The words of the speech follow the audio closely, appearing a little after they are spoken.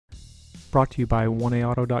Brought to you by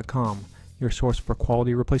 1AAuto.com, your source for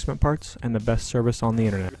quality replacement parts and the best service on the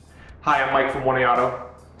internet. Hi, I'm Mike from 1AAuto.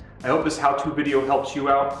 I hope this how-to video helps you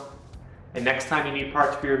out. And next time you need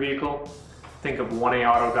parts for your vehicle, think of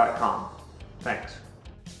 1AAuto.com. Thanks.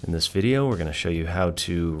 In this video, we're going to show you how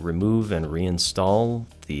to remove and reinstall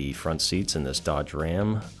the front seats in this Dodge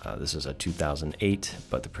Ram. This is a 2008,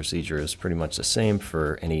 but the procedure is pretty much the same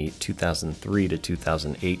for any 2003 to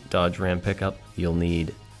 2008 Dodge Ram pickup. You'll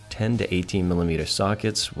need 10 to 18 millimeter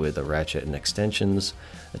sockets with a ratchet and extensions,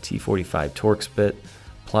 a T45 Torx bit,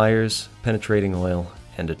 pliers, penetrating oil,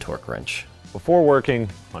 and a torque wrench. Before working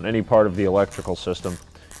on any part of the electrical system,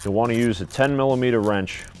 you'll want to use a 10 millimeter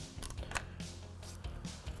wrench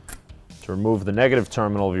to remove the negative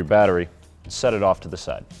terminal of your battery and set it off to the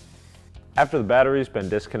side. After the battery's been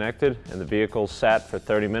disconnected and the vehicle sat for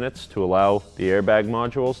 30 minutes to allow the airbag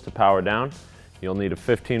modules to power down, you'll need a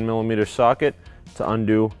 15 millimeter socket to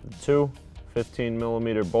undo the two 15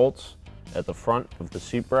 millimeter bolts at the front of the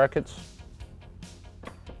seat brackets.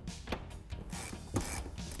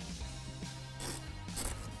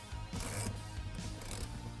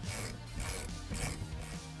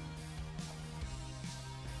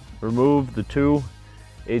 Remove the two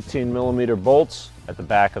 18 millimeter bolts at the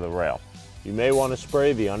back of the rail. You may want to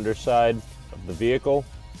spray the underside of the vehicle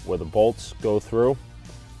where the bolts go through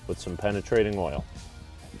with some penetrating oil.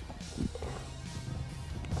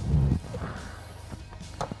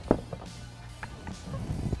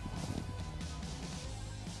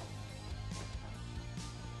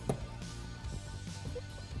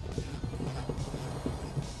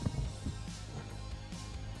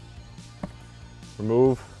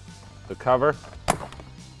 Remove the cover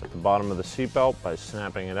at the bottom of the seatbelt by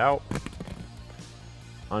snapping it out.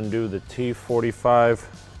 Undo the T45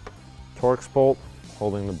 Torx bolt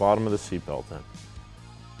holding the bottom of the seatbelt in.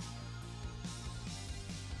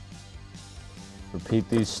 Repeat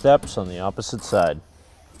these steps on the opposite side.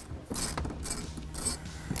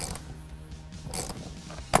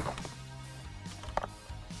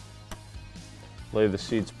 Lay the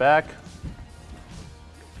seats back.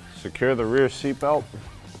 Secure the rear seat belt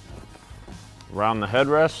around the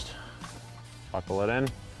headrest, buckle it in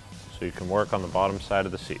so you can work on the bottom side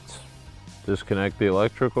of the seats. Disconnect the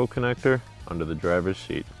electrical connector under the driver's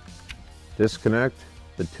seat. Disconnect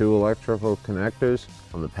the two electrical connectors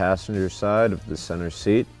on the passenger side of the center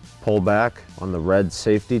seat. Pull back on the red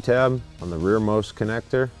safety tab on the rearmost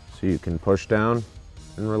connector so you can push down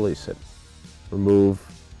and release it. Remove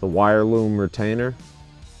the wire loom retainer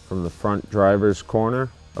from the front driver's corner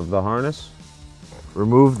of the harness.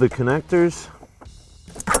 Remove the connectors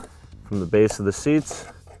from the base of the seats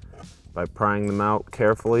by prying them out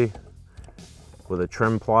carefully with a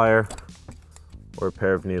trim plier or a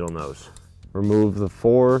pair of needle nose. Remove the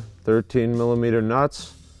four 13 millimeter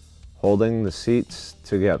nuts holding the seats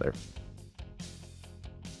together.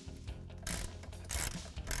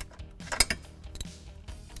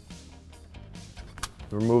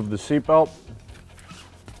 Remove the seat belt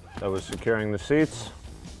that was securing the seats.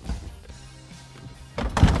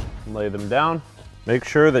 Lay them down. Make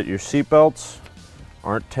sure that your seat belts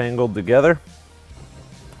aren't tangled together.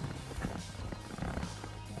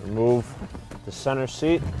 Remove the center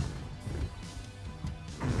seat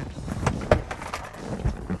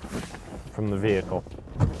from the vehicle.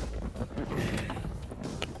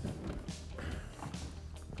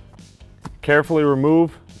 Carefully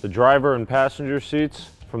remove the driver and passenger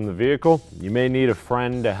seats from the vehicle. You may need a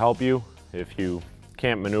friend to help you if you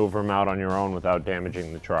can't maneuver them out on your own without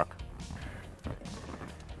damaging the truck.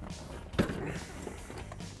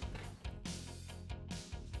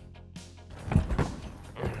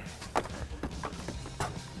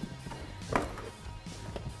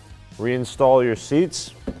 Reinstall your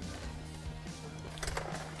seats.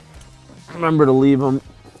 Remember to leave them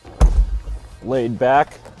laid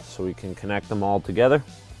back so we can connect them all together.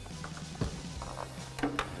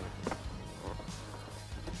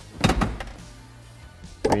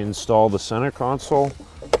 Reinstall the center console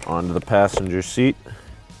onto the passenger seat.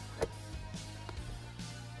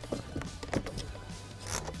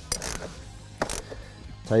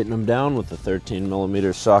 Tighten them down with the 13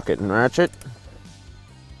 millimeter socket and ratchet.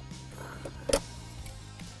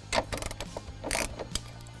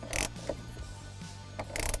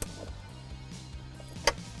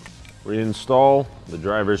 Reinstall the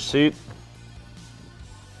driver's seat.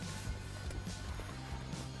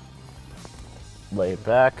 Lay it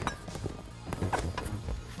back.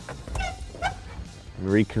 And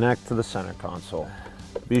reconnect to the center console.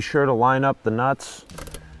 Be sure to line up the nuts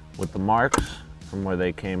with the marks from where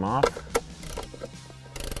they came off.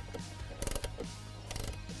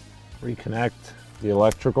 Reconnect the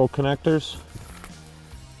electrical connectors.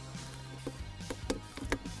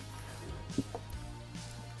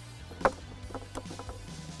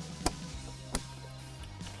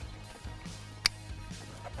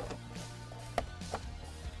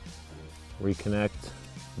 Reconnect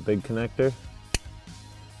the big connector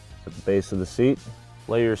at the base of the seat.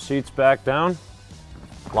 Lay your seats back down.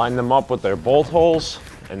 Line them up with their bolt holes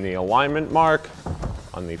and the alignment mark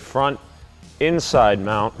on the front inside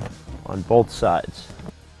mount on both sides.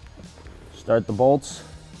 Start the bolts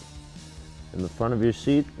in the front of your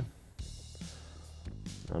seat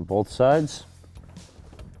on both sides.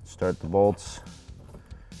 Start the bolts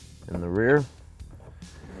in the rear.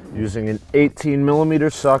 Using an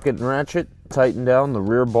 18mm socket and ratchet, tighten down the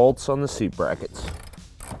rear bolts on the seat brackets.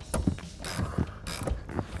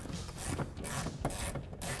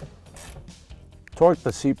 Torque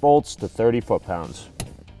the seat bolts to 30 foot-pounds.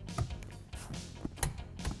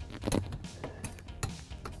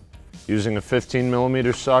 Using a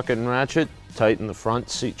 15mm socket and ratchet, tighten the front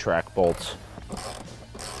seat track bolts.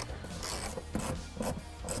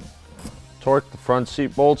 Torque the front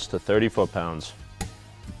seat bolts to 30 foot-pounds.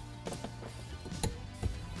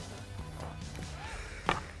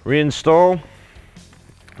 Reinstall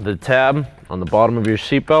the tab on the bottom of your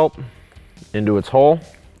seat belt into its hole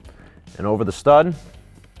and over the stud.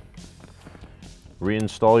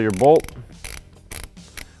 Reinstall your bolt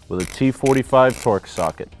with a T45 torque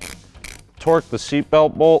socket. Torque the seat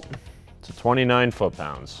belt bolt to 29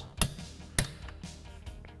 foot-pounds.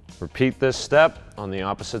 Repeat this step on the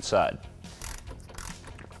opposite side.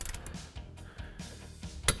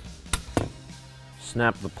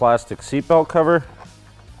 Snap the plastic seat belt cover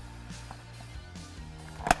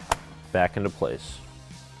back into place.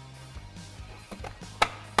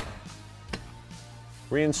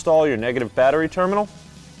 Reinstall your negative battery terminal.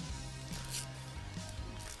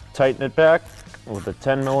 Tighten it back with a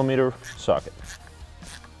 10mm socket.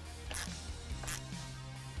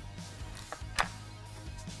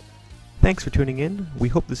 Thanks for tuning in. We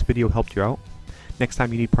hope this video helped you out. Next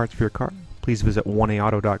time you need parts for your car, please visit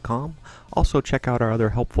 1aauto.com. Also check out our other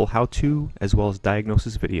helpful how-to as well as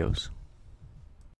diagnosis videos.